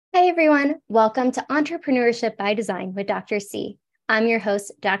Hi, everyone. Welcome to Entrepreneurship by Design with Dr. C. I'm your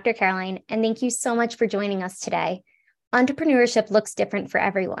host, Dr. Caroline, and thank you so much for joining us today. Entrepreneurship looks different for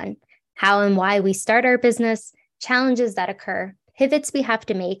everyone. How and why we start our business, challenges that occur, pivots we have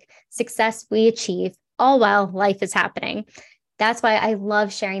to make, success we achieve, all while life is happening. That's why I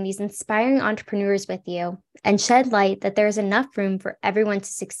love sharing these inspiring entrepreneurs with you and shed light that there is enough room for everyone to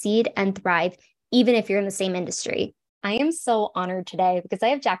succeed and thrive, even if you're in the same industry. I am so honored today because I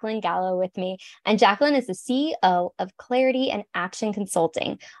have Jacqueline Gallo with me, and Jacqueline is the CEO of Clarity and Action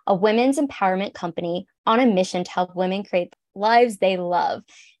Consulting, a women's empowerment company on a mission to help women create lives they love.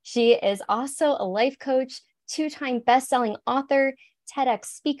 She is also a life coach, two-time best-selling author, TEDx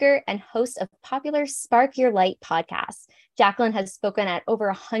speaker, and host of popular Spark Your Light podcast. Jacqueline has spoken at over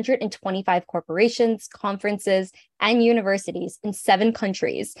 125 corporations, conferences, and universities in 7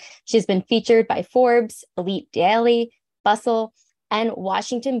 countries. She's been featured by Forbes, Elite Daily, Bustle, and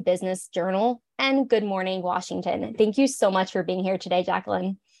Washington Business Journal, and Good Morning Washington. Thank you so much for being here today,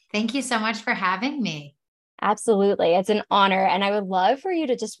 Jacqueline. Thank you so much for having me. Absolutely. It's an honor. And I would love for you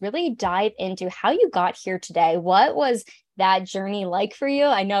to just really dive into how you got here today. What was that journey like for you?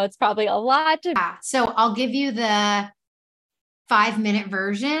 I know it's probably a lot. So I'll give you the 5-minute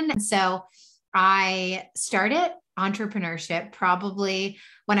version. So I started entrepreneurship probably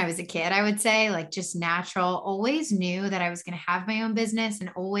when I was a kid, I would say, like just natural, always knew that I was going to have my own business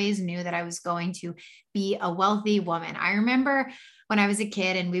and always knew that I was going to be a wealthy woman. I remember when I was a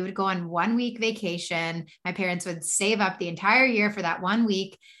kid and we would go on 1-week vacation, my parents would save up the entire year for that 1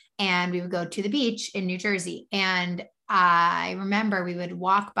 week and we would go to the beach in New Jersey. And I remember we would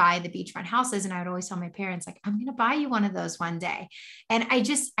walk by the beachfront houses and I would always tell my parents, like, I'm going to buy you one of those one day. And I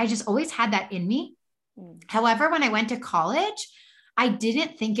just always had that in me. However, when I went to college, I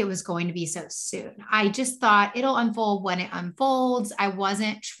didn't think it was going to be so soon. I just thought it'll unfold when it unfolds. I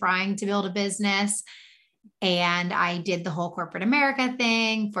wasn't trying to build a business. And I did the whole corporate America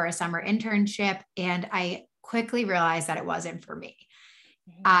thing for a summer internship. And I quickly realized that it wasn't for me.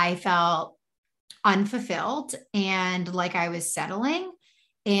 I felt unfulfilled and like I was settling.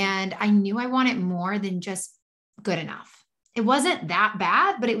 And I knew I wanted more than just good enough. It wasn't that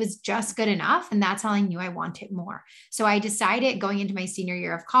bad, but it was just good enough. And that's how I knew I wanted more. So I decided going into my senior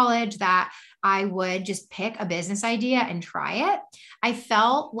year of college that I would just pick a business idea and try it. I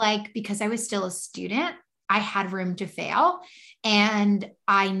felt like because I was still a student, I had room to fail. And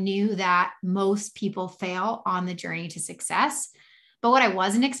I knew that most people fail on the journey to success. But what I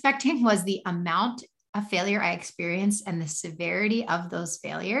wasn't expecting was the amount of failure I experienced and the severity of those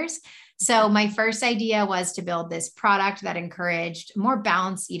failures. So my first idea was to build this product that encouraged more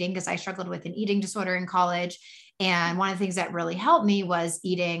balanced eating because I struggled with an eating disorder in college. And one of the things that really helped me was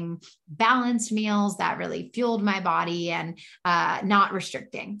eating balanced meals that really fueled my body and not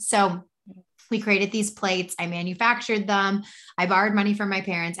restricting. So we created these plates. I manufactured them. I borrowed money from my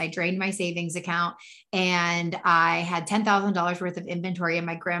parents. I drained my savings account and I had $10,000 worth of inventory in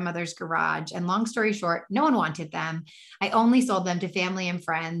my grandmother's garage. And long story short, no one wanted them. I only sold them to family and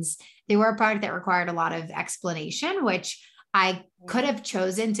friends. They were a product that required a lot of explanation, which I could have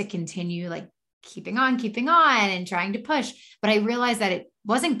chosen to continue like keeping on and trying to push. But I realized that it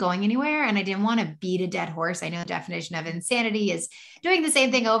wasn't going anywhere and I didn't want to beat a dead horse. I know the definition of insanity is doing the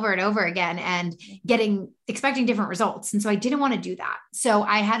same thing over and over again and expecting different results. And so I didn't want to do that. So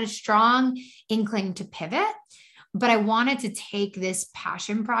I had a strong inkling to pivot, but I wanted to take this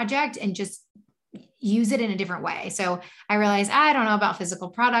passion project and just use it in a different way. So I realized, I don't know about physical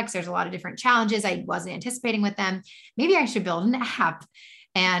products. There's a lot of different challenges I wasn't anticipating with them. Maybe I should build an app.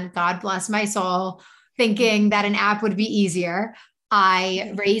 And God bless my soul, thinking that an app would be easier.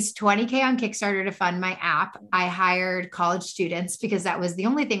 I raised $20K on Kickstarter to fund my app. I hired college students because that was the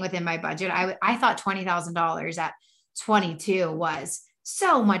only thing within my budget. I thought $20,000 at 22 was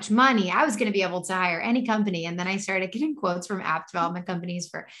so much money. I was going to be able to hire any company. And then I started getting quotes from app development companies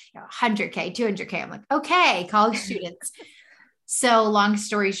for 100K, 200K. I'm like, okay, college students. So long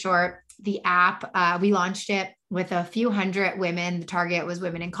story short, the app, we launched it with a few hundred women. The target was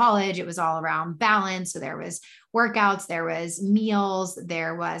women in college. It was all around balance. So there was workouts, there was meals,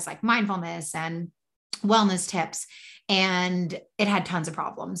 there was like mindfulness and wellness tips. And it had tons of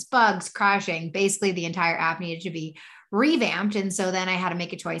problems, bugs, crashing. Basically, the entire app needed to be revamped. And so then I had to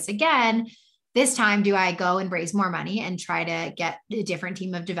make a choice again. This time, do I go and raise more money and try to get a different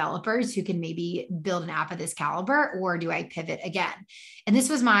team of developers who can maybe build an app of this caliber, or do I pivot again? And this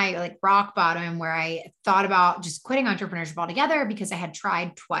was my like rock bottom where I thought about just quitting entrepreneurship altogether because I had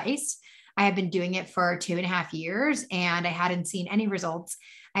tried twice. I had been doing it for 2.5 years and I hadn't seen any results.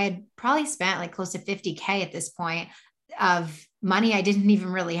 I had probably spent like close to 50K at this point of money I didn't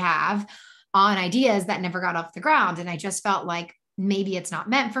even really have on ideas that never got off the ground. And I just felt like maybe it's not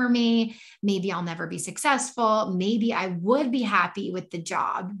meant for me. Maybe I'll never be successful. Maybe I would be happy with the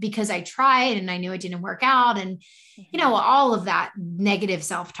job because I tried and I knew it didn't work out. And, all of that negative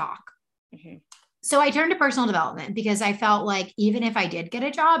self-talk. So I turned to personal development because I felt like even if I did get a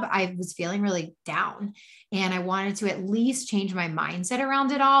job, I was feeling really down and I wanted to at least change my mindset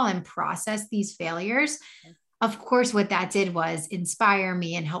around it all and process these failures. Of course, what that did was inspire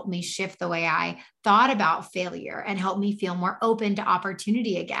me and help me shift the way I thought about failure and help me feel more open to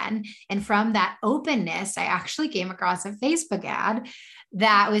opportunity again. And from that openness, I actually came across a Facebook ad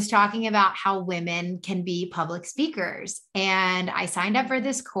that was talking about how women can be public speakers. And I signed up for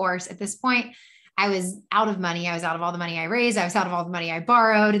this course. At this point, I was out of money. I was out of all the money I raised. I was out of all the money I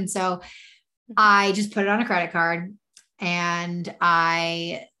borrowed. And so I just put it on a credit card. And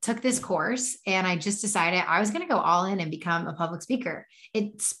I took this course and I just decided I was going to go all in and become a public speaker.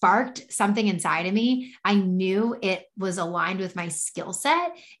 It sparked something inside of me. I knew it was aligned with my skill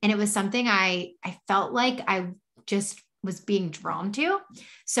set. And it was something I felt like I just was being drawn to.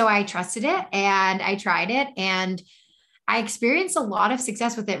 So I trusted it and I tried it. And I experienced a lot of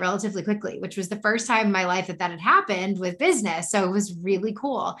success with it relatively quickly, which was the first time in my life that had happened with business. So it was really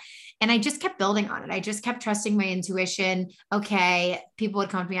cool. And I just kept building on it. I just kept trusting my intuition. Okay. People would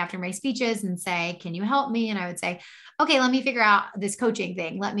come to me after my speeches and say, can you help me? And I would say, okay, let me figure out this coaching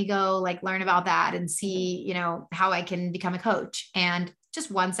thing. Let me go learn about that and see, how I can become a coach. And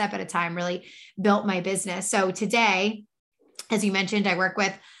just one step at a time really built my business. So today, as you mentioned, I work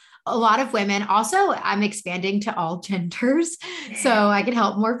with a lot of women. Also, I'm expanding to all genders so I can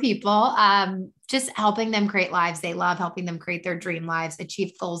help more people, just helping them create lives they love, helping them create their dream lives,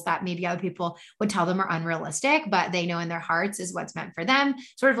 achieve goals that maybe other people would tell them are unrealistic, but they know in their hearts is what's meant for them,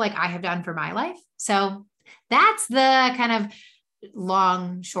 sort of like I have done for my life. So that's the kind of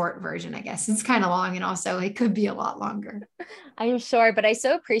long, short version, I guess. It's kind of long and also it could be a lot longer. I'm sure, but I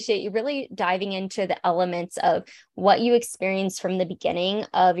so appreciate you really diving into the elements of what you experienced from the beginning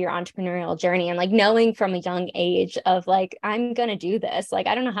of your entrepreneurial journey and knowing from a young age of I'm going to do this. I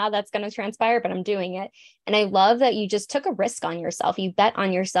don't know how that's going to transpire, but I'm doing it. And I love that you just took a risk on yourself. You bet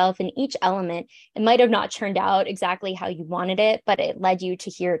on yourself in each element. It might have not turned out exactly how you wanted it, but it led you to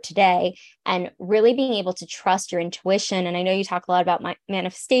here today and really being able to trust your intuition. And I know you talk a lot about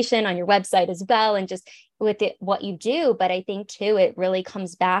manifestation on your website as well, and just with it, what you do. But I think too, it really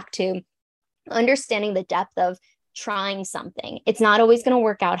comes back to understanding the depth of trying something. It's not always going to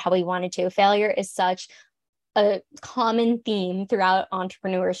work out how we wanted to. Failure is such a common theme throughout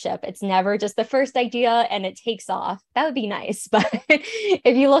entrepreneurship. It's never just the first idea and it takes off. That would be nice. But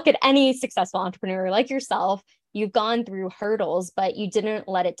if you look at any successful entrepreneur like yourself, you've gone through hurdles, but you didn't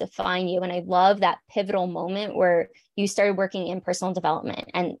let it define you. And I love that pivotal moment where you started working in personal development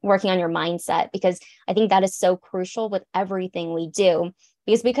and working on your mindset, because I think that is so crucial with everything we do,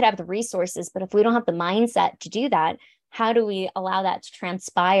 because we could have the resources, but if we don't have the mindset to do that, how do we allow that to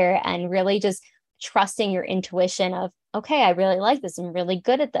transpire? And really just trusting your intuition of, okay, I really like this. I'm really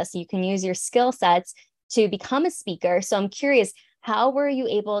good at this. You can use your skill sets to become a speaker. So I'm curious, how were you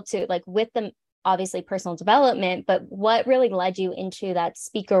able to, with the obviously personal development, but what really led you into that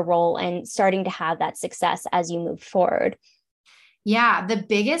speaker role and starting to have that success as you moved forward? Yeah, the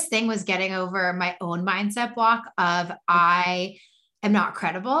biggest thing was getting over my own mindset block of I am not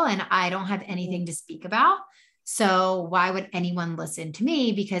credible and I don't have anything to speak about. So why would anyone listen to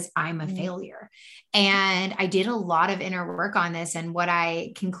me? Because I'm a failure. And I did a lot of inner work on this. And what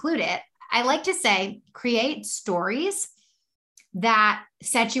I concluded, I like to say, create stories that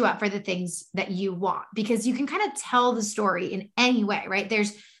set you up for the things that you want, because you can kind of tell the story in any way, right?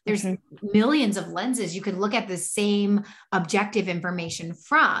 There's millions of lenses you could look at the same objective information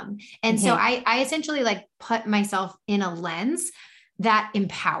from. And so I essentially put myself in a lens that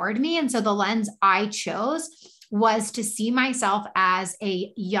empowered me. And so the lens I chose was to see myself as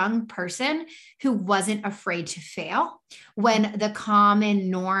a young person who wasn't afraid to fail, when the common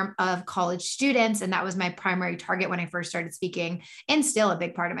norm of college students, and that was my primary target when I first started speaking, and still a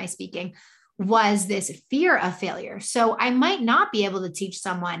big part of my speaking, was this fear of failure. So I might not be able to teach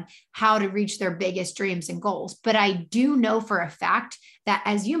someone how to reach their biggest dreams and goals, but I do know for a fact that,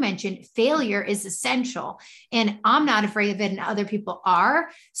 as you mentioned, failure is essential, and I'm not afraid of it and other people are.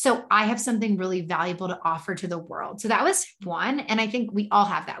 So I have something really valuable to offer to the world. So that was one. And I think we all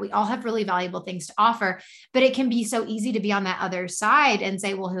have that. We all have really valuable things to offer, but it can be so easy to be on that other side and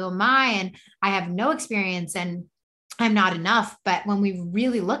say, well, who am I? And I have no experience. And I'm not enough. But when we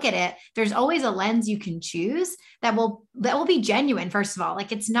really look at it, there's always a lens you can choose that will be genuine. First of all,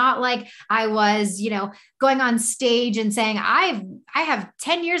 like, it's not like I was, going on stage and saying, I have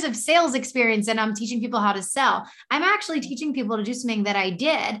 10 years of sales experience and I'm teaching people how to sell. I'm actually teaching people to do something that I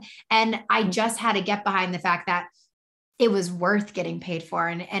did. And I just had to get behind the fact that it was worth getting paid for,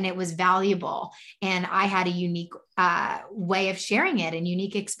 and it was valuable. And I had a unique way of sharing it and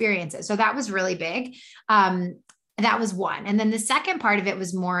unique experiences. So that was really big. That was one. And then the second part of it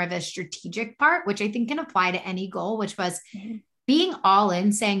was more of a strategic part, which I think can apply to any goal, which was being all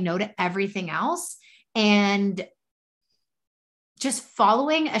in, saying no to everything else, and just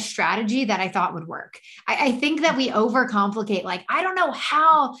following a strategy that I thought would work. I think that we overcomplicate, like, I don't know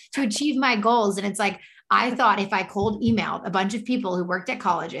how to achieve my goals. And it's like, I thought if I cold emailed a bunch of people who worked at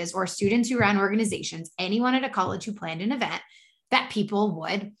colleges or students who ran organizations, anyone at a college who planned an event, that people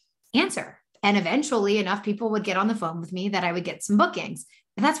would answer. And eventually enough people would get on the phone with me that I would get some bookings.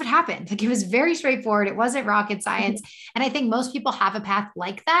 And that's what happened. Like, it was very straightforward. It wasn't rocket science. And I think most people have a path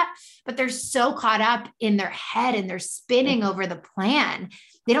like that, but they're so caught up in their head and they're spinning over the plan.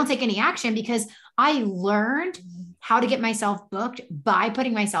 They don't take any action, because I learned how to get myself booked by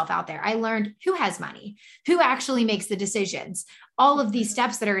putting myself out there. I learned who has money, who actually makes the decisions, all of these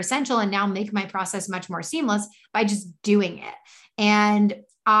steps that are essential, and now make my process much more seamless by just doing it. And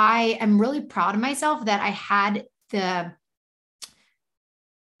I am really proud of myself that I had the,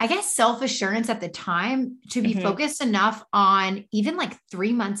 I guess, self-assurance at the time to be focused enough on even like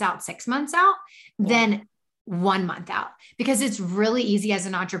 3 months out, 6 months out, than 1 month out, because it's really easy as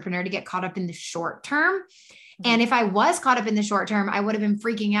an entrepreneur to get caught up in the short term. And if I was caught up in the short term, I would have been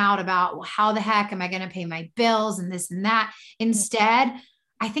freaking out about, well, how the heck am I going to pay my bills and this and that? Instead,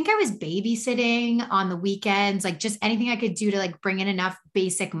 I think I was babysitting on the weekends, like just anything I could do to like bring in enough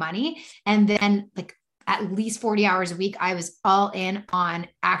basic money. And then like at least 40 hours a week, I was all in on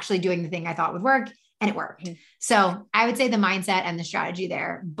actually doing the thing I thought would work, and it worked. So I would say the mindset and the strategy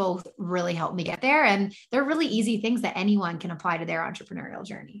there both really helped me get there. And they're really easy things that anyone can apply to their entrepreneurial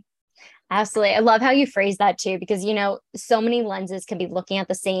journey. Absolutely. I love how you phrase that too, because, so many lenses can be looking at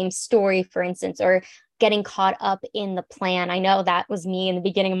the same story, for instance, or getting caught up in the plan. I know that was me in the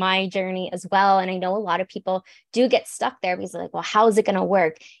beginning of my journey as well. And I know a lot of people do get stuck there because they're like, well, how is it going to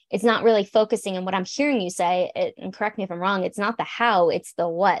work? It's not really focusing on what I'm hearing you say, and correct me if I'm wrong, it's not the how, it's the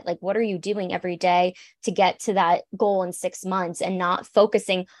what. Like, what are you doing every day to get to that goal in 6 months, and not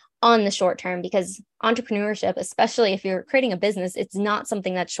focusing on the short term? Because entrepreneurship, especially if you're creating a business, it's not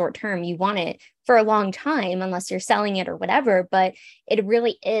something that's short term. You want it for a long time, unless you're selling it or whatever, but it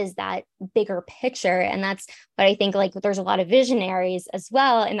really is that bigger picture. And that's what I think, like, there's a lot of visionaries as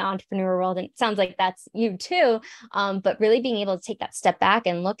well in the entrepreneur world, and it sounds like that's you too. But really being able to take that step back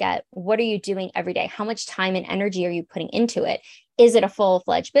and look at, what are you doing every day? How much time and energy are you putting into it? Is it a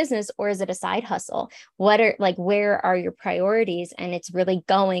full-fledged business, or is it a side hustle? Where are your priorities? And it's really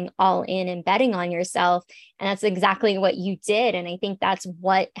going all in and betting on yourself. And that's exactly what you did. And I think that's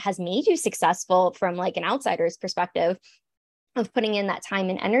what has made you successful from like an outsider's perspective, of putting in that time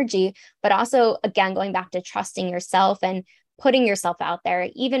and energy, but also, again, going back to trusting yourself and putting yourself out there,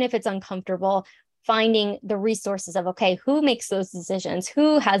 even if it's uncomfortable, finding the resources of, okay, who makes those decisions?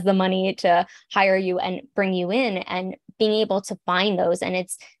 Who has the money to hire you and bring you in, and being able to find those. And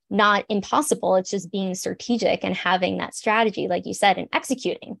it's not impossible. It's just being strategic and having that strategy, like you said, and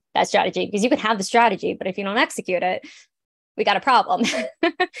executing that strategy, because you can have the strategy, but if you don't execute it, we got a problem.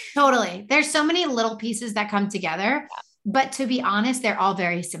 Totally. There's so many little pieces that come together, but to be honest, they're all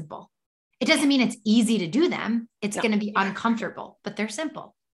very simple. It doesn't mean it's easy to do them. It's going to be uncomfortable, but they're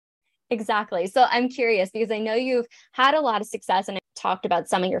simple. Exactly. So I'm curious, because I know you've had a lot of success, and I talked about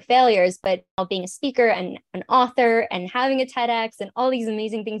some of your failures, but being a speaker and an author and having a TEDx and all these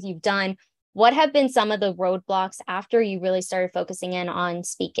amazing things you've done, what have been some of the roadblocks after you really started focusing in on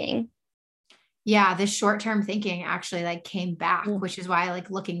speaking? Yeah, this short-term thinking actually like came back, which is why,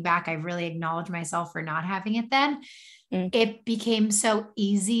 like, looking back, I really acknowledge myself for not having it then. It became so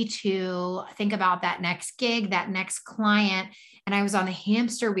easy to think about that next gig, that next client. And I was on the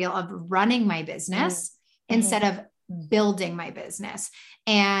hamster wheel of running my business instead of building my business.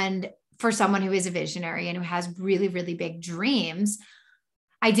 And for someone who is a visionary and who has really, really big dreams,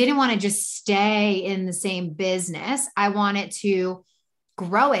 I didn't want to just stay in the same business. I wanted to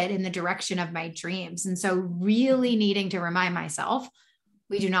grow it in the direction of my dreams. And so really needing to remind myself,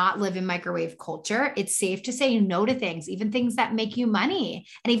 we do not live in microwave culture. It's safe to say no to things, even things that make you money,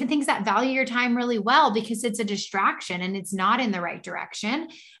 and even things that value your time really well, because it's a distraction and it's not in the right direction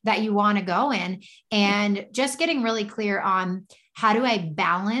that you want to go in. And just getting really clear on how do I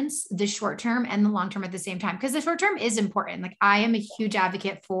balance the short term and the long term at the same time? Because the short term is important. Like I am a huge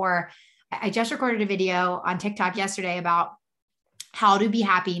advocate for, I just recorded a video on TikTok yesterday about how to be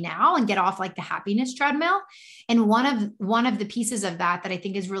happy now and get off like the happiness treadmill. And one of the pieces of that I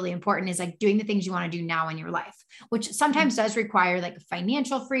think is really important is like doing the things you want to do now in your life, which sometimes does require like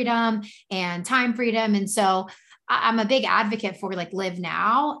financial freedom and time freedom. And so I'm a big advocate for like live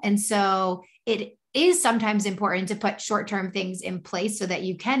now. And so it is sometimes important to put short-term things in place so that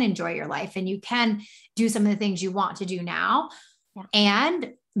you can enjoy your life and you can do some of the things you want to do now. Yeah.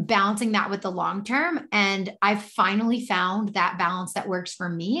 And balancing that with the long term. And I finally found that balance that works for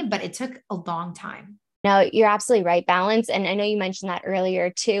me, but it took a long time. No, you're absolutely right. Balance. And I know you mentioned that earlier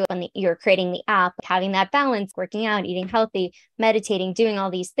too, when you're creating the app, having that balance, working out, eating healthy, meditating, doing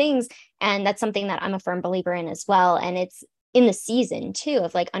all these things. And that's something that I'm a firm believer in as well. And it's in the season too,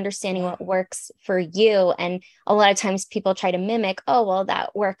 of like understanding what works for you. And a lot of times people try to mimic, oh, well,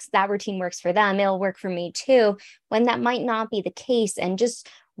 that works, that routine works for them, it'll work for me too, when that might not be the case. And just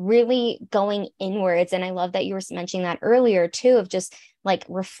really going inwards. And I love that you were mentioning that earlier too, of just like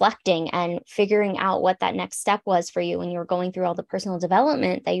reflecting and figuring out what that next step was for you when you were going through all the personal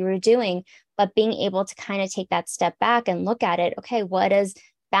development that you were doing, but being able to kind of take that step back and look at it. Okay, what does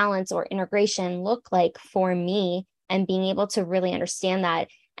balance or integration look like for me? And being able to really understand that.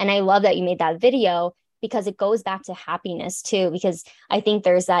 And I love that you made that video, because it goes back to happiness too, because I think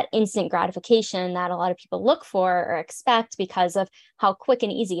there's that instant gratification that a lot of people look for or expect because of how quick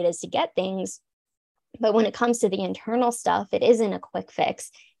and easy it is to get things. But when it comes to the internal stuff, it isn't a quick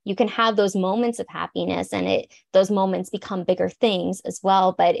fix. You can have those moments of happiness and those moments become bigger things as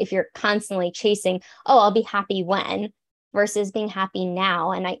well. But if you're constantly chasing, oh, I'll be happy when, versus being happy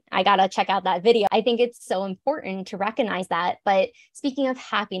now. And I got to check out that video. I think it's so important to recognize that. But speaking of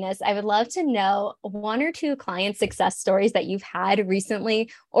happiness, I would love to know 1 or 2 client success stories that you've had recently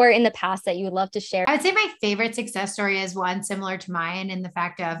or in the past that you would love to share. I would say my favorite success story is one similar to mine, in the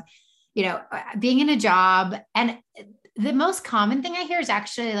fact of, being in a job. And the most common thing I hear is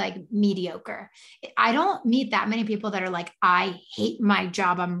actually like mediocre. I don't meet that many people that are like, I hate my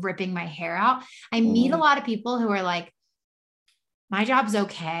job, I'm ripping my hair out. I meet a lot of people who are like, my job's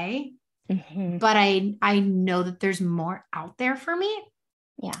okay, but I know that there's more out there for me.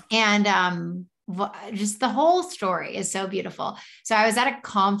 Yeah. And just the whole story is so beautiful. So I was at a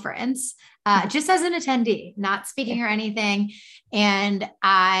conference, just as an attendee, not speaking or anything. And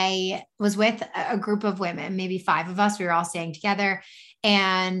I was with a group of women, maybe 5 of us. We were all staying together.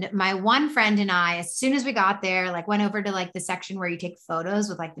 And my one friend and I, as soon as we got there, like went over to like the section where you take photos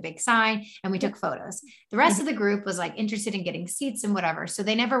with like the big sign, and we took photos. The rest of the group was like interested in getting seats and whatever. So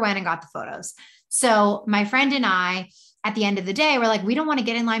they never went and got the photos. So my friend and I, at the end of the day, we're like, we don't want to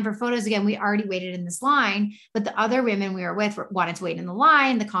get in line for photos again. We already waited in this line, but the other women we were with wanted to wait in the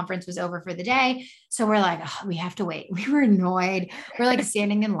line. The conference was over for the day. So we're like, oh, we have to wait. We were annoyed. We're like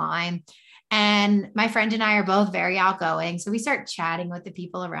standing in line. And my friend and I are both very outgoing. So we start chatting with the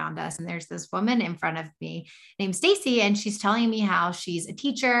people around us. And there's this woman in front of me named Stacy. And she's telling me how she's a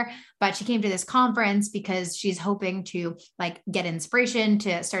teacher, but she came to this conference because she's hoping to like get inspiration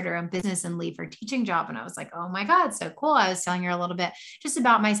to start her own business and leave her teaching job. And I was like, oh my God, so cool. I was telling her a little bit just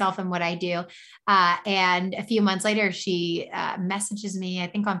about myself and what I do. And a few months later, she messages me, I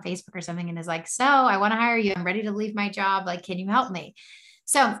think on Facebook or something, and is like, so I want to hire you. I'm ready to leave my job. Like, can you help me?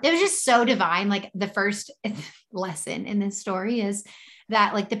 So it was just so divine. Like the first lesson in this story is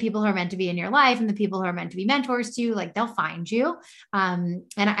that like the people who are meant to be in your life and the people who are meant to be mentors to you, like they'll find you. And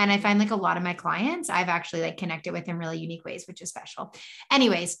I find like a lot of my clients, I've actually like connected with in really unique ways, which is special.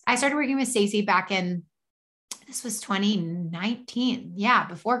 Anyways, I started working with Stacy back in, this was 2019. Yeah.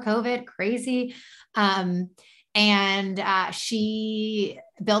 Before COVID, crazy. And she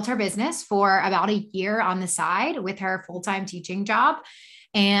built her business for about a year on the side with her full-time teaching job.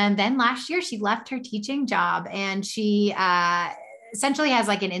 And then last year she left her teaching job, and she essentially has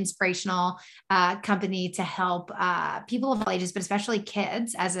like an inspirational company to help people of all ages, but especially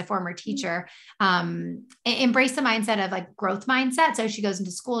kids, as a former teacher, embrace the mindset of like growth mindset. So she goes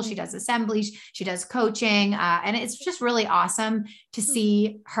into school, she does assemblies, she does coaching, and it's just really awesome to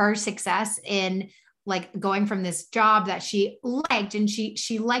see her success in like going from this job that she liked, and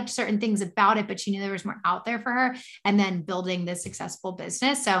she liked certain things about it, but she knew there was more out there for her, and then building this successful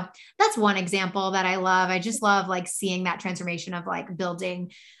business. So that's one example that I love. I just love like seeing that transformation of like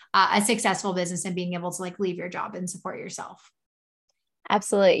building a successful business and being able to like leave your job and support yourself.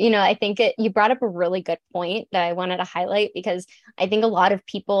 Absolutely. I think you brought up a really good point that I wanted to highlight, because I think a lot of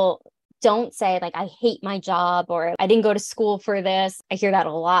people don't say like, I hate my job, or I didn't go to school for this. I hear that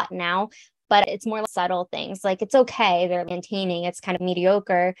a lot now. but it's more like subtle things. Like it's okay, they're maintaining, it's kind of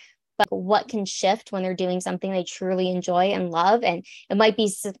mediocre, but what can shift when they're doing something they truly enjoy and love. And it might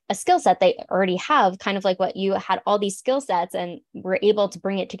be a skill set they already have, kind of like what you had, all these skill sets and were able to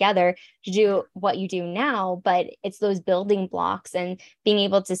bring it together to do what you do now. But it's those building blocks and being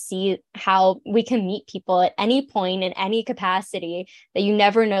able to see how we can meet people at any point in any capacity, that you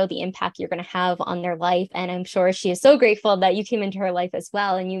never know the impact you're going to have on their life. And I'm sure she is so grateful that you came into her life as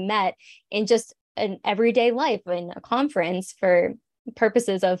well, and you met in just an everyday life in a conference for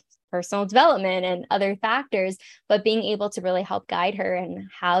purposes of personal development and other factors, but being able to really help guide her and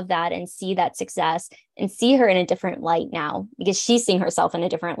have that and see that success and see her in a different light now, because she's seeing herself in a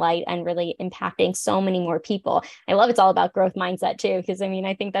different light and really impacting so many more people. I love it's all about growth mindset too, because I mean,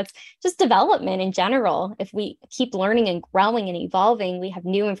 I think that's just development in general. If we keep learning and growing and evolving, we have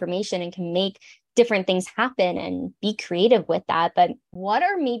new information and can make different things happen and be creative with that. But what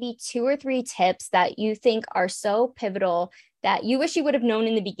are maybe 2 or 3 tips that you think are so pivotal that you wish you would have known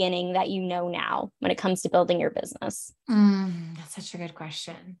in the beginning that you know now when it comes to building your business? That's such a good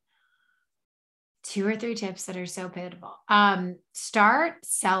question. 2 or 3 tips that are so pivotal. Start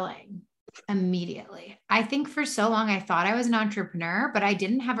selling immediately. I think for so long, I thought I was an entrepreneur, but I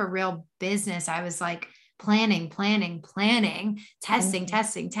didn't have a real business. I was like planning,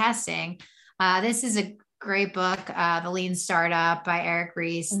 testing. This is a great book, The Lean Startup by Eric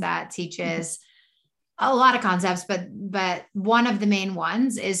Ries, that teaches a lot of concepts, but one of the main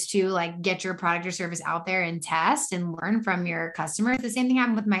ones is to like get your product or service out there and test and learn from your customers. The same thing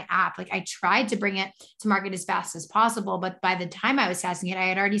happened with my app. Like I tried to bring it to market as fast as possible, but by the time I was testing it, I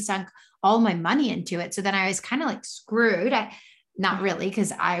had already sunk all my money into it. So then I was kind of like screwed. Not really,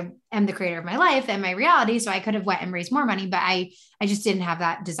 because I am the creator of my life and my reality. So I could have went and raised more money, but I just didn't have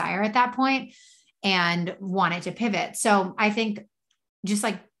that desire at that point and wanted to pivot. So I think just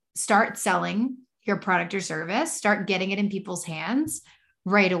like start selling your product or service, start getting it in people's hands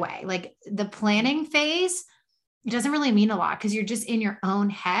right away. Like the planning phase, it doesn't really mean a lot because you're just in your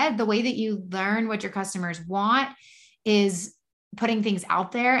own head. The way that you learn what your customers want is putting things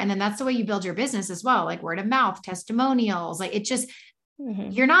out there. And then that's the way you build your business as well. Like word of mouth, testimonials, like it just,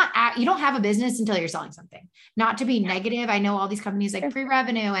 you don't have a business until you're selling something. Not to be negative. I know all these companies like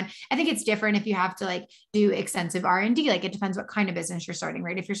pre-revenue, and I think it's different if you have to like do extensive R&D. Like it depends what kind of business you're starting,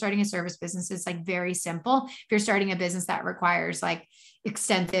 right? If you're starting a service business, it's like very simple. If you're starting a business that requires like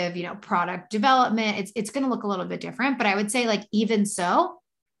extensive, product development, it's going to look a little bit different. But I would say like, even so,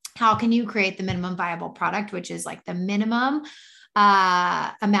 how can you create the minimum viable product, which is like the minimum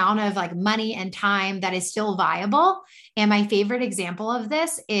amount of like money and time that is still viable. And my favorite example of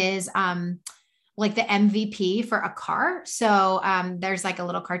this is like the MVP for a car. So there's like a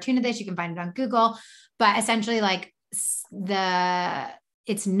little cartoon of this. You can find it on Google, but essentially like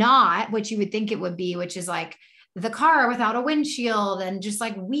it's not what you would think it would be, which is like the car without a windshield and just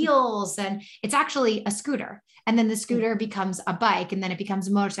like wheels. And it's actually a scooter. And then the scooter becomes a bike, and then it becomes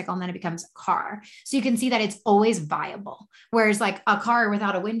a motorcycle, and then it becomes a car. So you can see that it's always viable. Whereas like a car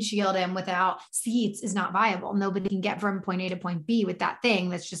without a windshield and without seats is not viable. Nobody can get from point A to point B with that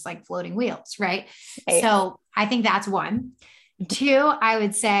thing that's just like floating wheels, right? So I think that's one. 2, I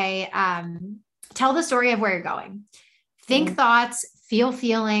would say, tell the story of where you're going. Think thoughts, feel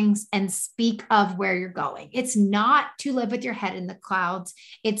feelings, and speak of where you're going. It's not to live with your head in the clouds.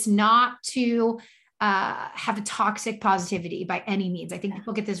 It's not to have a toxic positivity by any means. I think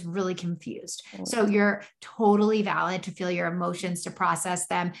people get this really confused. So you're totally valid to feel your emotions, to process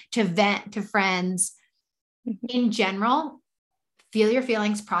them, to vent to friends. In general, feel your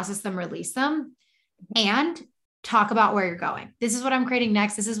feelings, process them, release them, and talk about where you're going. This is what I'm creating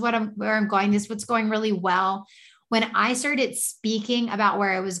next. This is where I'm going. This is what's going really well. When I started speaking about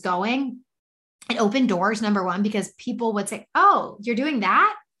where I was going, it opened doors, number one, because people would say, oh, you're doing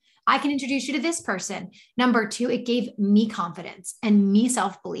that? I can introduce you to this person. Number 2, it gave me confidence and me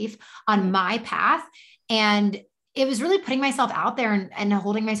self-belief on my path. And it was really putting myself out there and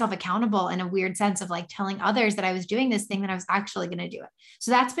holding myself accountable in a weird sense of like telling others that I was doing this thing, that I was actually going to do it. So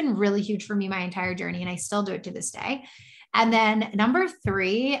that's been really huge for me my entire journey. And I still do it to this day. And then number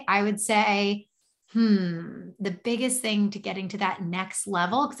 3, I would say, the biggest thing to getting to that next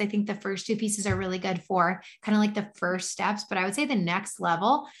level, because I think the first 2 pieces are really good for kind of like the first steps, but I would say the next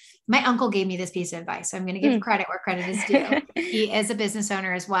level, my uncle gave me this piece of advice. So I'm going to give credit where credit is due. He is a business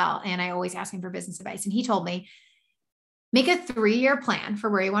owner as well. And I always ask him for business advice. And he told me, make a 3-year plan for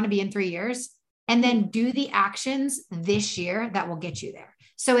where you want to be in 3 years, and then do the actions this year that will get you there.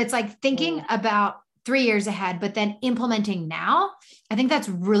 So it's like thinking about 3 years ahead, but then implementing now. I think that's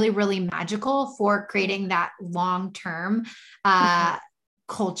really, really magical for creating that long-term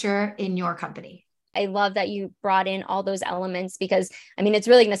culture in your company? I love that you brought in all those elements because I mean, it's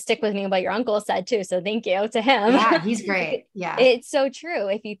really going to stick with me what your uncle said too. So thank you to him. Yeah, he's great. Yeah. It's so true.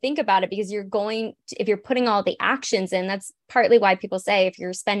 If you think about it, because if you're putting all the actions in, that's partly why people say if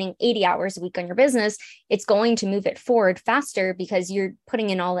you're spending 80 hours a week on your business, it's going to move it forward faster because you're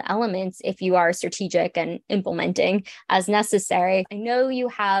putting in all the elements if you are strategic and implementing as necessary. I know you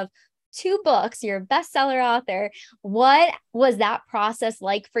have 2 books, you're a bestseller author. What was that process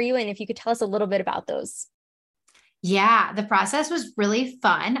like for you? And if you could tell us a little bit about those. Yeah, the process was really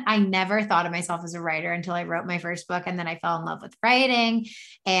fun. I never thought of myself as a writer until I wrote my first book. And then I fell in love with writing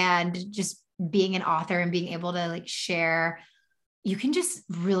and just being an author and being able to like share. You can just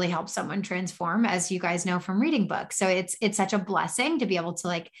really help someone transform, as you guys know from reading books. So it's such a blessing to be able to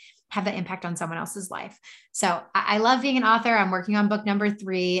like have that impact on someone else's life. So I love being an author. I'm working on book number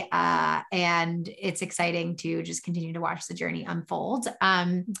 3, and it's exciting to just continue to watch the journey unfold. So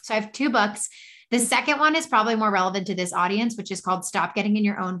I have 2 books. The second one is probably more relevant to this audience, which is called Stop Getting in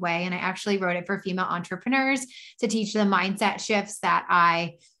Your Own Way. And I actually wrote it for female entrepreneurs to teach them mindset shifts that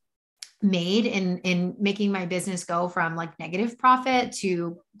I made in making my business go from like negative profit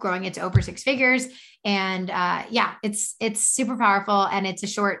to growing it to over 6 figures. And yeah, it's super powerful and it's a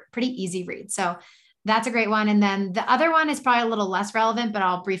short, pretty easy read. So that's a great one. And then the other one is probably a little less relevant, but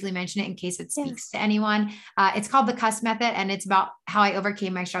I'll briefly mention it in case it speaks to anyone. It's called The Cusp Method, and it's about how I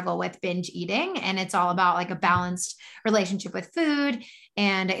overcame my struggle with binge eating. And it's all about like a balanced relationship with food.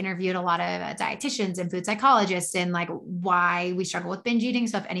 And I interviewed a lot of dietitians and food psychologists and like why we struggle with binge eating.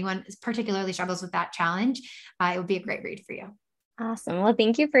 So if anyone particularly struggles with that challenge, it would be a great read for you. Awesome. Well,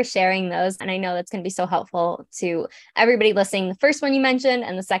 thank you for sharing those. And I know that's going to be so helpful to everybody listening. The first one you mentioned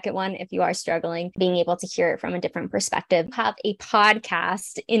and the second one, if you are struggling, being able to hear it from a different perspective. You have a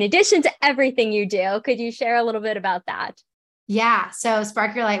podcast in addition to everything you do. Could you share a little bit about that? Yeah. So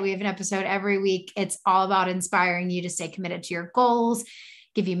Spark Your Light, we have an episode every week. It's all about inspiring you to stay committed to your goals,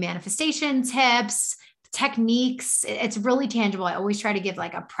 give you manifestation tips, techniques. It's really tangible. I always try to give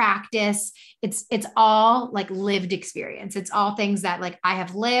like a practice. It's all like lived experience. It's all things that like I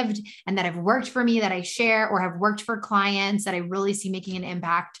have lived and that have worked for me that I share or have worked for clients that I really see making an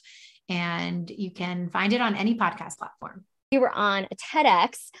impact. And you can find it on any podcast platform. You were on a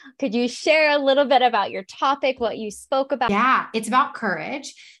TEDx. Could you share a little bit about your topic, what you spoke about? Yeah, it's about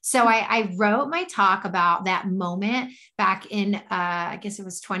courage. So I wrote my talk about that moment back in, I guess it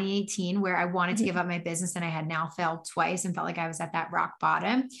was 2018, where I wanted to give up my business and I had now failed twice and felt like I was at that rock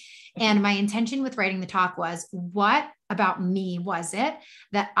bottom. And my intention with writing the talk was, what about me was it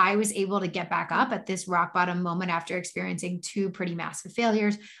that I was able to get back up at this rock bottom moment after experiencing 2 pretty massive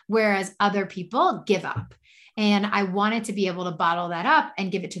failures, whereas other people give up? And I wanted to be able to bottle that up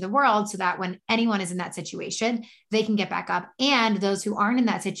and give it to the world so that when anyone is in that situation, they can get back up. And those who aren't in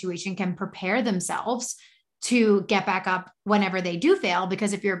that situation can prepare themselves to get back up whenever they do fail.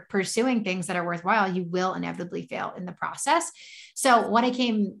 Because if you're pursuing things that are worthwhile, you will inevitably fail in the process. So what I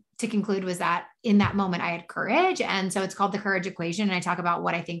came to conclude was that in that moment, I had courage. And so it's called The Courage Equation. And I talk about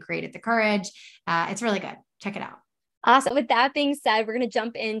what I think created the courage. It's really good. Check it out. Awesome. With that being said, we're going to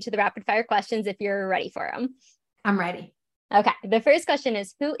jump into the rapid fire questions if you're ready for them. I'm ready. Okay. The first question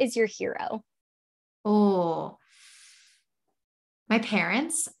is, who is your hero? Oh, my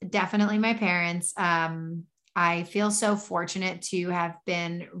parents, definitely my parents. I feel so fortunate to have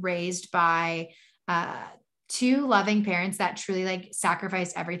been raised by 2 loving parents that truly like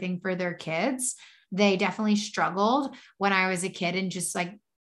sacrificed everything for their kids. They definitely struggled when I was a kid and just like,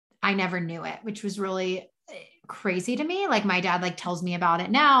 I never knew it, which was really crazy to me. Like my dad like tells me about it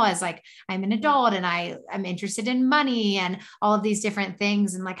now as like I'm an adult and I'm interested in money and all of these different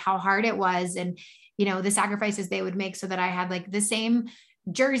things and like how hard it was and you know the sacrifices they would make so that I had like the same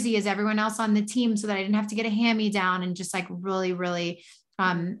jersey as everyone else on the team so that I didn't have to get a hand-me-down and just like really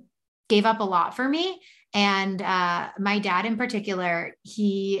gave up a lot for me. And my dad in particular,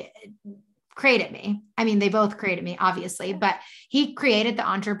 he created me. I mean, they both created me obviously, but he created the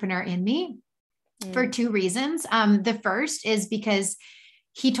entrepreneur in me for 2 reasons. The first is because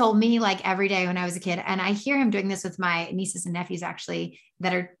he told me like every day when I was a kid, and I hear him doing this with my nieces and nephews, actually,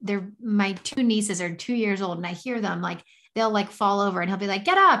 they're my 2 nieces are 2 years old. And I hear them like, they'll like fall over and he'll be like,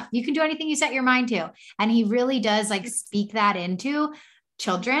 get up, you can do anything you set your mind to. And he really does like speak that into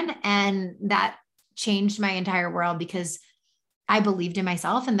children. And that changed my entire world because I believed in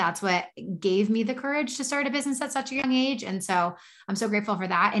myself. And that's what gave me the courage to start a business at such a young age. And so I'm so grateful for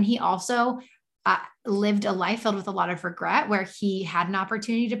that. And he also lived a life filled with a lot of regret where he had an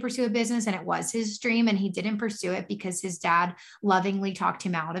opportunity to pursue a business and it was his dream and he didn't pursue it because his dad lovingly talked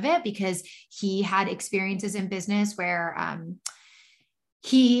him out of it because he had experiences in business where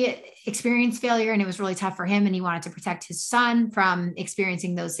he experienced failure and it was really tough for him. And he wanted to protect his son from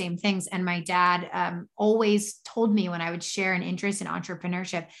experiencing those same things. And my dad always told me when I would share an interest in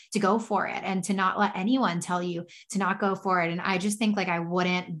entrepreneurship to go for it and to not let anyone tell you to not go for it. And I just think like I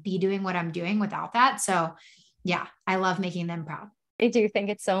wouldn't be doing what I'm doing without that. So yeah, I love making them proud. I do think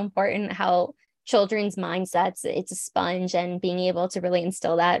it's so important how children's mindsets, it's a sponge, and being able to really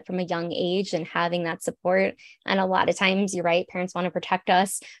instill that from a young age and having that support. And a lot of times, you're right, parents want to protect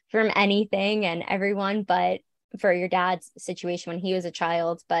us from anything and everyone, but for your dad's situation when he was a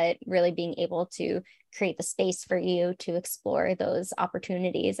child, but really being able to create the space for you to explore those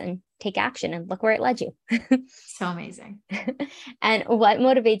opportunities and take action, and look where it led you. So amazing. And what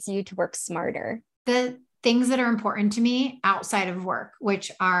motivates you to work smarter? The things that are important to me outside of work,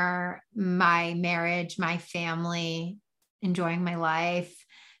 which are my marriage, my family, enjoying my life,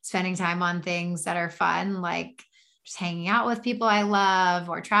 spending time on things that are fun, like just hanging out with people I love,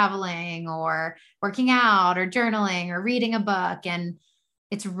 or traveling, or working out, or journaling, or reading a book. And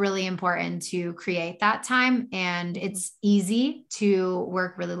it's really important to create that time. And it's easy to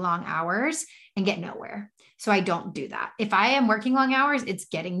work really long hours and get nowhere. So I don't do that. If I am working long hours, it's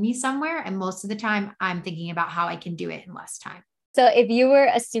getting me somewhere. And most of the time I'm thinking about how I can do it in less time. So if you were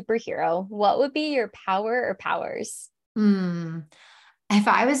a superhero, what would be your power or powers? If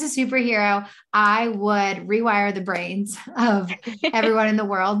I was a superhero, I would rewire the brains of everyone in the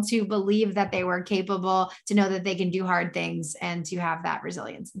world to believe that they were capable, to know that they can do hard things, and to have that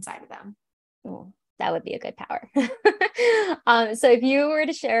resilience inside of them. Oh, that would be a good power. So if you were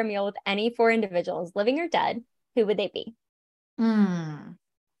to share a meal with any four individuals, living or dead, who would they be?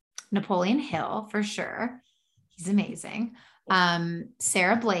 Napoleon Hill, for sure. He's amazing.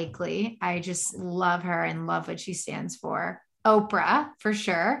 Sarah Blakely, I just love her and love what she stands for. Oprah, for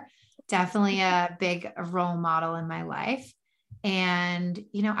sure. Definitely a big role model in my life. And,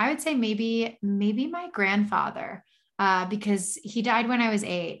 I would say maybe my grandfather, because he died when I was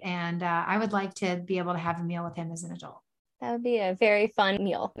 8, and I would like to be able to have a meal with him as an adult. That would be a very fun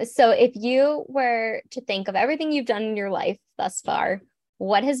meal. So if you were to think of everything you've done in your life thus far,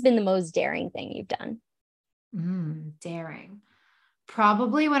 what has been the most daring thing you've done? Daring.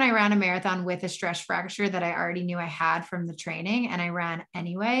 Probably when I ran a marathon with a stress fracture that I already knew I had from the training, and I ran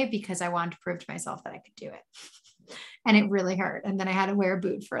anyway because I wanted to prove to myself that I could do it. And it really hurt. And then I had to wear a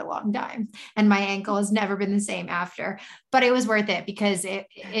boot for a long time, and my ankle has never been the same after, but it was worth it because it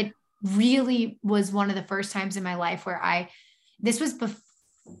really was one of the first times in my life where this was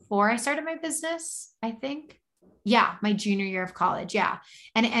before I started my business, I think. Yeah. My junior year of college. Yeah.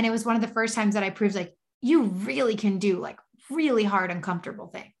 And it was one of the first times that I proved like, you really can do like really hard, uncomfortable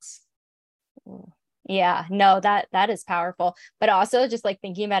things. Yeah, no, that is powerful. But also just like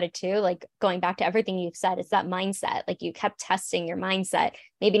thinking about it too, like going back to everything you've said, it's that mindset. Like you kept testing your mindset,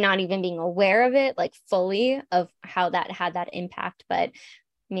 maybe not even being aware of it, like fully of how that had that impact. But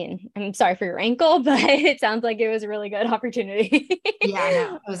I mean, I'm sorry for your ankle, but it sounds like it was a really good opportunity. Yeah,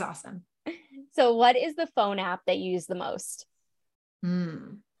 no, it was awesome. So what is the phone app that you use the most?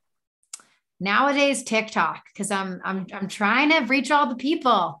 Nowadays, TikTok, because I'm trying to reach all the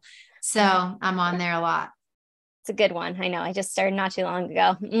people. So I'm on there a lot. It's a good one. I know. I just started not too long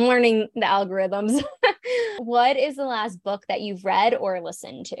ago. I'm learning the algorithms. What is the last book that you've read or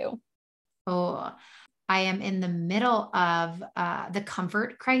listened to? Oh, I am in the middle of The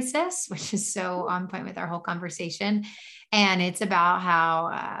Comfort Crisis, which is so on point with our whole conversation. And it's about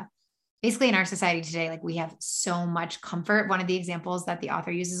how basically in our society today, like we have so much comfort. One of the examples that the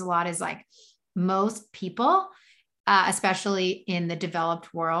author uses a lot is like most people, especially in the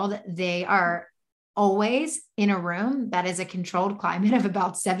developed world, they are always in a room that is a controlled climate of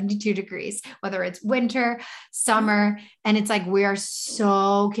about 72 degrees, whether it's winter, summer. And it's like, we are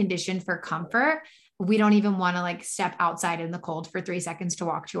so conditioned for comfort. We don't even want to like step outside in the cold for 3 seconds to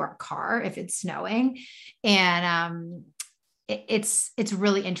walk to our car if it's snowing. And, it's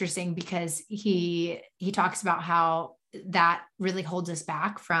really interesting because he talks about how that really holds us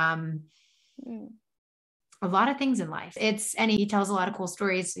back from a lot of things in life. And he tells a lot of cool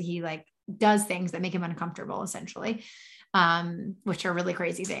stories. He like does things that make him uncomfortable, essentially, which are really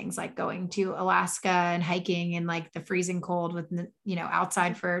crazy things, like going to Alaska and hiking in like the freezing cold with,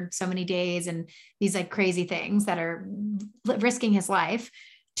 outside for so many days, and these like crazy things that are risking his life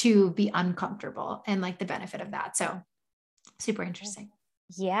to be uncomfortable, and like the benefit of that. So super interesting.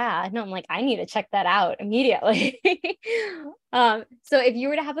 Yeah, no, I'm like, I need to check that out immediately. So if you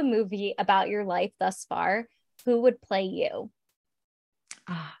were to have a movie about your life thus far, who would play you?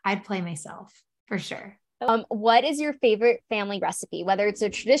 I'd play myself for sure. What is your favorite family recipe, whether it's a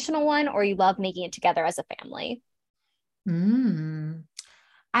traditional one or you love making it together as a family?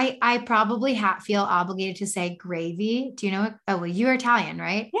 I probably feel obligated to say gravy. Do you know what? Oh, well, you're Italian,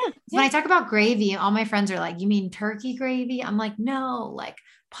 right? Yeah. When I talk about gravy, all my friends are like, you mean turkey gravy? I'm like, no, like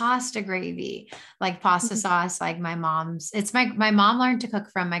pasta gravy, like pasta Mhm. sauce, like my mom's. It's my mom learned to cook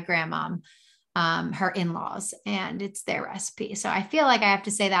from my grandmom, her in-laws, and it's their recipe. So I feel like I have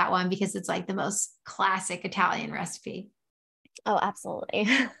to say that one because it's like the most classic Italian recipe. Oh, absolutely.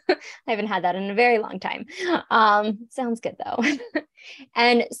 I haven't had that in a very long time. Sounds good though.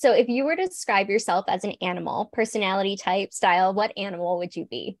 And so if you were to describe yourself as an animal, personality type, style, what animal would you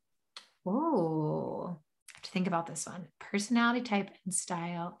be? Oh, I have to think about this one. Personality type and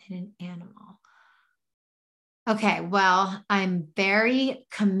style in an animal. Okay, well, I'm very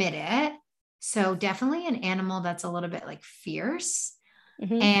committed. So definitely an animal that's a little bit like fierce.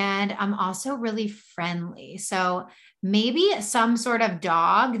 Hmm. And I'm also really friendly. So maybe some sort of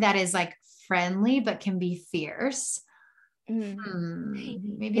dog that is like friendly but can be fierce.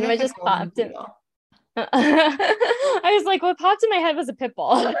 Mm. Maybe You know, like what a just golden popped in. doodle. I was like, what popped in my head was a pit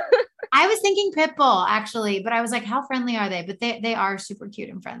bull. I was thinking pit bull actually, but I was like, how friendly are they? But they are super cute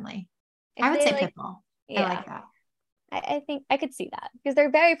and friendly. If I would they say like, pit bull. I yeah, like that. I think I could see that because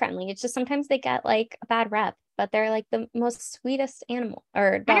they're very friendly. It's just sometimes they get like a bad rep, but they're like the most sweetest animal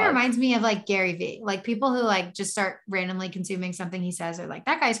or Kind of dog. reminds me of like Gary Vee, like people who like just start randomly consuming something he says are like,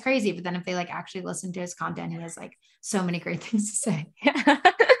 that guy's crazy. But then if they like actually listen to his content, he has like so many great things to say.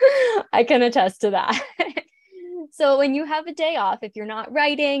 I can attest to that. So when you have a day off, if you're not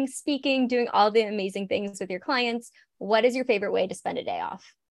writing, speaking, doing all the amazing things with your clients, what is your favorite way to spend a day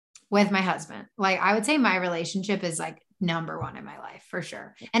off? With my husband. Like I would say my relationship is like number one in my life for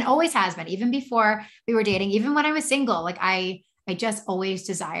sure. And always has been, even before we were dating, even when I was single. Like I just always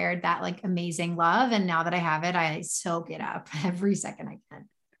desired that like amazing love. And now that I have it, I soak it up every second I can.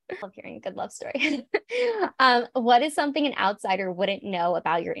 I love hearing a good love story. What is something an outsider wouldn't know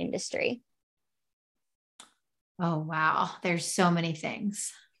about your industry? Oh wow. There's so many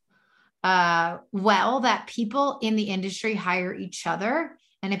things. Well, that people in the industry hire each other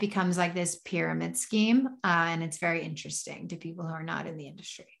and it becomes like this pyramid scheme. And it's very interesting to people who are not in the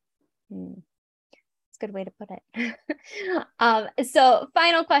industry. Hmm, that's a good way to put it. So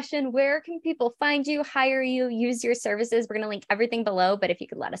final question, where can people find you, hire you, use your services? We're going to link everything below, but if you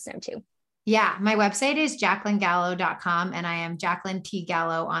could let us know too. Yeah, my website is jacquelinegallo.com and I am Jacqueline T.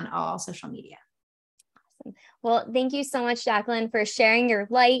 Gallo on all social media. Well, thank you so much, Jacqueline, for sharing your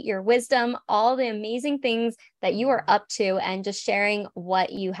light, your wisdom, all the amazing things that you are up to, and just sharing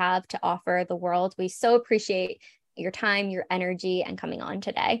what you have to offer the world. We so appreciate your time, your energy, and coming on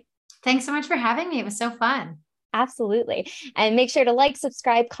today. Thanks so much for having me. It was so fun. Absolutely. And make sure to like,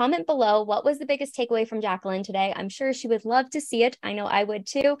 subscribe, comment below. What was the biggest takeaway from Jacqueline today? I'm sure she would love to see it. I know I would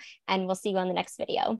too. And we'll see you on the next video.